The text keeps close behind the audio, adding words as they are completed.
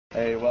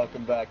Hey,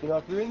 welcome back. You know,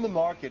 if you're in the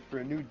market for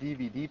a new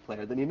DVD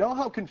player, then you know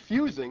how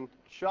confusing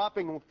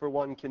shopping for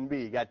one can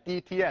be. You got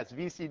DTS,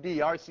 VCD,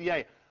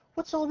 RCA.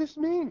 What's all this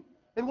mean?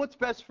 And what's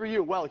best for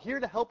you? Well,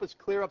 here to help us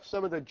clear up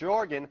some of the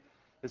jargon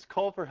is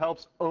Call for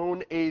Help's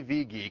own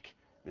AV geek,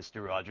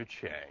 Mr. Roger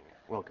Chang.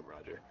 Welcome,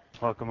 Roger.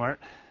 Welcome, Art.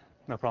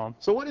 No problem.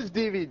 So what is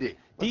DVD?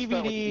 Let's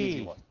start with the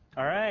easy one.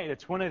 All right,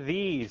 it's one of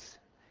these.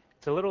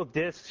 It's a little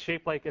disc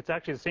shaped like, it's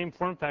actually the same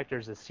form factor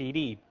as a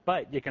CD,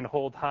 but you can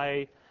hold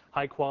high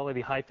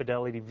quality, high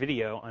fidelity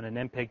video on an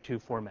MPEG-2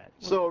 format.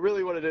 So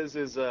really what it is,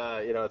 you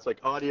know, it's like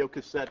audio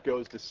cassette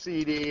goes to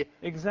CD.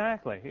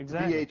 Exactly.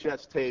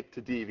 VHS tape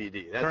to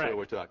DVD. That's Correct. what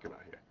we're talking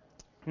about here.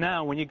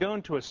 Now, when you go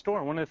into a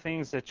store, one of the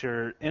things that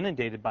you're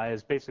inundated by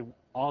is basically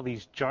all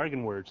these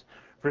jargon words.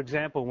 For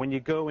example, when you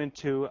go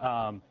into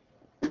a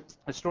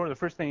store, the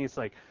first thing is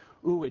like,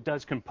 ooh, it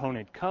does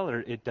component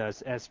color, it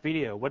does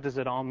S-video. What does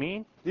it all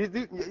mean? Yeah,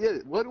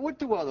 what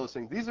do all those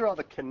things? These are all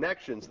the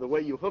connections, the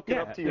way you hook it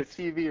up to your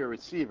TV or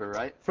receiver,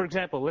 right? For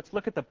example, let's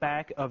look at the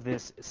back of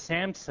this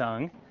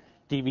Samsung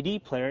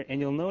DVD player,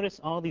 and you'll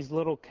notice all these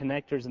little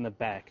connectors in the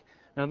back.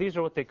 Now, these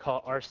are what they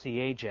call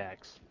RCA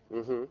jacks.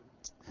 Mm-hmm.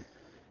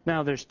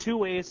 Now, there's three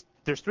ways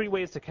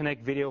to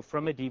connect video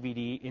from a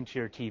DVD into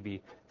your TV.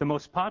 The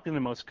most popular,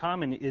 most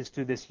common is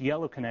through this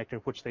yellow connector,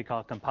 which they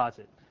call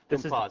composite.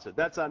 That's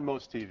on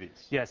most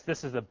TVs. Yes,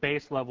 this is a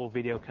base level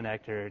video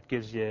connector. It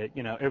gives you,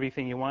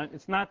 everything you want.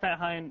 It's not that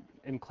high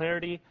in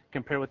clarity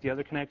compared with the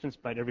other connections,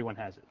 but everyone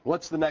has it.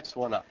 What's the next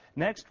one up?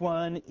 Next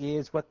one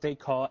is what they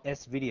call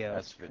S-video.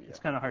 S-video. It's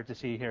kind of hard to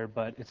see here,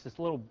 but it's this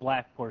little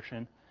black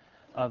portion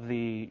of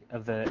the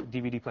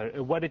DVD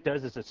player. What it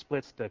does is it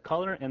splits the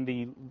color and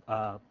the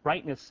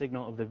brightness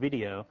signal of the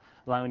video,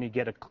 allowing you to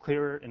get a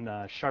clearer and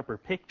sharper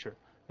picture.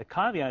 The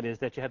caveat is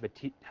that you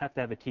have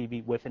to have a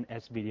TV with an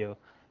S-video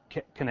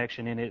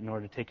connection in it in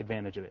order to take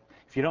advantage of it.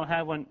 If you don't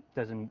have one, it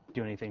doesn't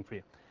do anything for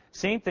you.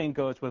 Same thing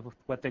goes with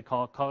what they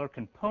call color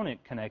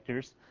component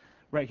connectors.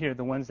 Right here,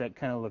 the ones that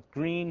kind of look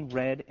green,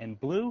 red, and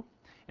blue.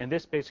 And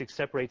this basically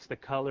separates the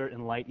color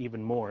and light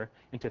even more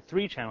into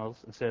 3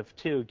 channels instead of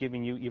 2,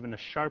 giving you even a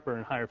sharper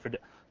and higher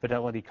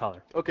fidelity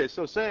color. Okay,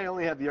 so say I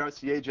only have the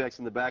RCA jacks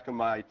in the back of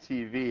my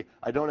TV.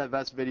 I don't have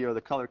S-video,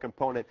 the color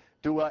component.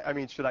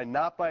 Should I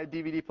not buy a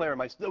DVD player?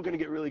 Am I still going to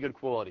get really good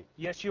quality?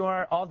 Yes, you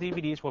are. All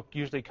DVDs will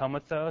usually come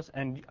with those,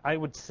 and I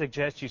would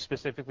suggest you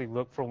specifically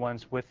look for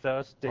ones with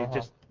those.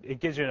 It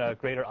gives you a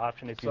greater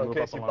option if you move up along.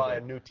 So in case you buy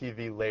a new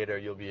TV later,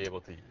 you'll be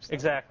able to use that.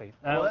 Exactly.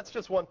 Well, that's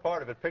just one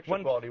part of it, picture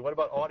quality. What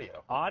about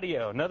audio?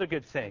 Audio, another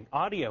good thing.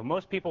 Audio,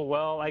 most people,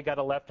 I got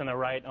a left and a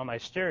right on my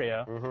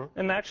stereo,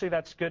 and actually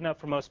that's good enough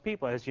for most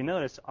people. As you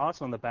notice,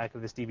 also on the back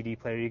of this DVD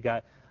player, you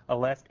got a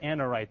left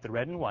and a right, the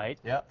red and white.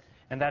 Yeah.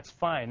 And that's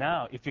fine.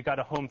 Now, if you got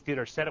a home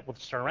theater setup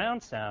with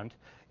surround sound,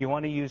 you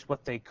want to use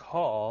what they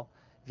call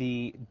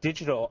the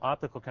digital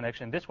optical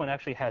connection. This one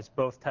actually has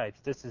both types.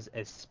 This is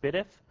a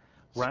SPDIF,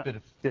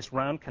 this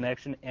round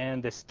connection,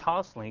 and this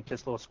Toslink,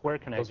 this little square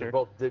connector. Those are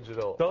both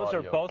digital audio. Those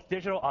are both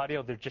digital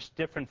audio. They're just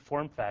different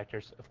form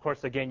factors. Of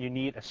course, again, you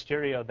need a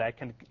stereo that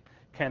can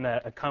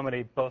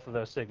accommodate both of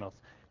those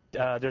signals.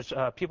 There's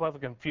people have a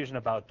confusion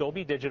about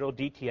Dolby Digital,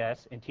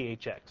 DTS, and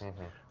THX.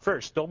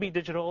 First, Dolby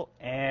Digital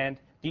and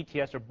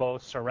DTS are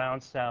both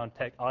surround sound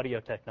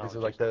audio technologies.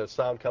 These are like the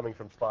sound coming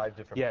from 5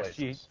 different places.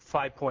 Yes,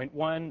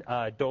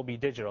 5.1 Dolby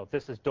Digital.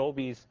 This is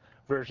Dolby's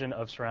version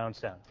of surround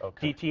sound.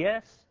 Okay.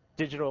 DTS,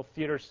 Digital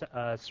Theater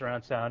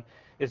Surround Sound,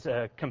 is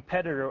a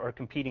competitor or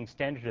competing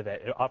standard to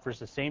that. It offers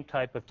the same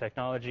type of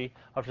technology,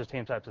 offers the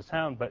same types of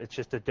sound, but it's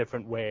just a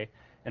different way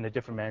and a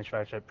different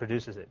manufacturer that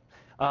produces it.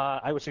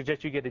 I would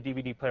suggest you get a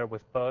DVD player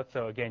with both,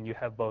 so again, you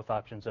have both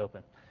options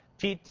open.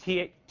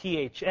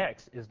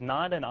 THX is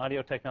not an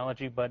audio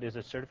technology, but is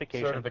a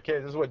certification.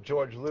 This is what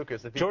George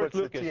Lucas, if he puts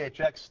the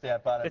THX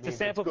stamp on it, it's a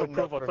stamp of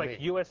approval. It's like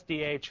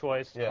USDA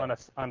choice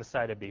on a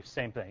side of beef,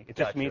 same thing. It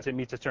just means it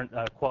meets a certain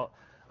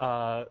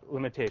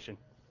limitation.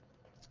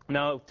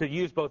 Now, to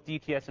use both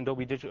DTS and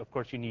Dolby Digital, of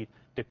course, you need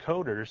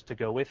decoders to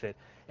go with it.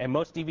 And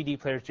most DVD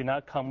players do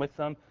not come with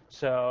them,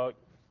 so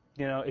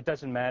it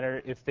doesn't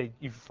matter if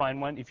you find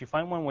one. If you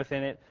find one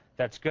within it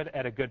that's good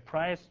at a good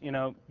price,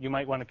 you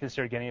might want to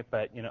consider getting it,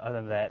 but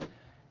other than that,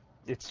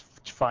 it's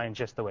fine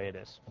just the way it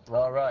is.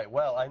 All right.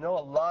 Well, I know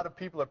a lot of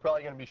people are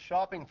probably going to be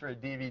shopping for a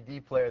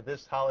DVD player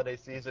this holiday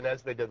season,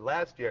 as they did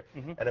last year,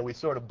 and then we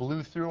sort of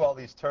blew through all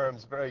these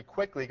terms very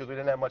quickly because we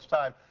didn't have much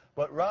time.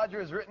 But Roger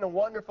has written a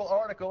wonderful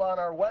article on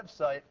our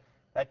website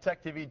at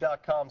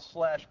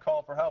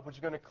techtv.com/call-for-help, which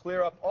is going to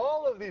clear up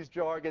all of these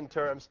jargon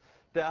terms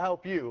to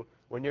help you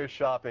when you're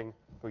shopping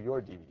for your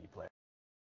DVD player.